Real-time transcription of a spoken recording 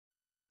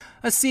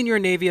A senior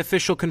Navy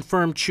official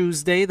confirmed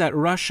Tuesday that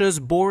Russia's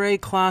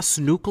Bore-class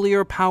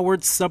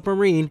nuclear-powered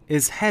submarine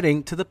is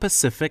heading to the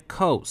Pacific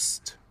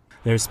coast.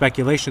 There's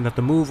speculation that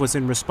the move was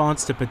in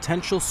response to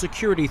potential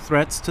security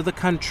threats to the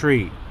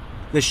country.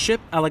 The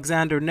ship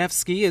Alexander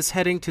Nevsky is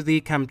heading to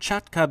the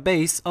Kamchatka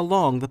base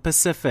along the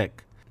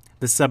Pacific.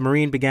 The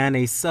submarine began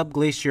a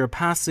subglacier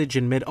passage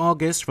in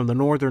mid-August from the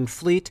Northern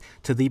Fleet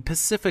to the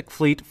Pacific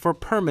Fleet for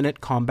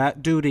permanent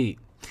combat duty.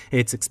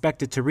 It's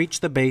expected to reach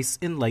the base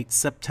in late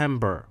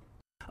September.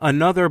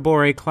 Another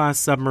Bore-class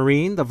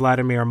submarine, the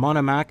Vladimir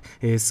Monomakh,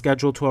 is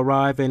scheduled to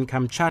arrive in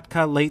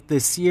Kamchatka late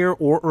this year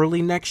or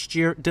early next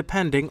year,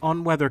 depending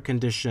on weather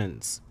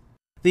conditions.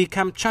 The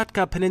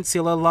Kamchatka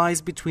Peninsula lies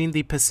between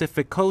the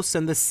Pacific coast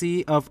and the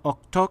Sea of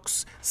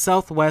Okhotsk,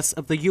 southwest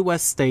of the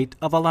U.S. state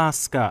of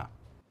Alaska.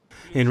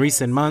 In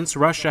recent months,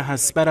 Russia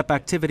has sped up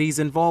activities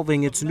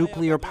involving its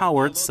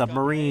nuclear-powered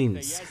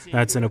submarines.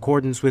 That's in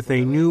accordance with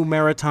a new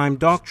maritime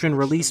doctrine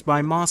released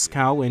by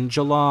Moscow in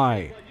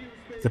July.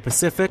 The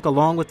Pacific,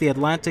 along with the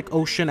Atlantic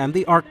Ocean and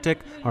the Arctic,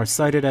 are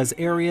cited as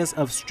areas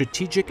of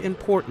strategic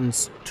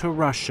importance to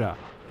Russia.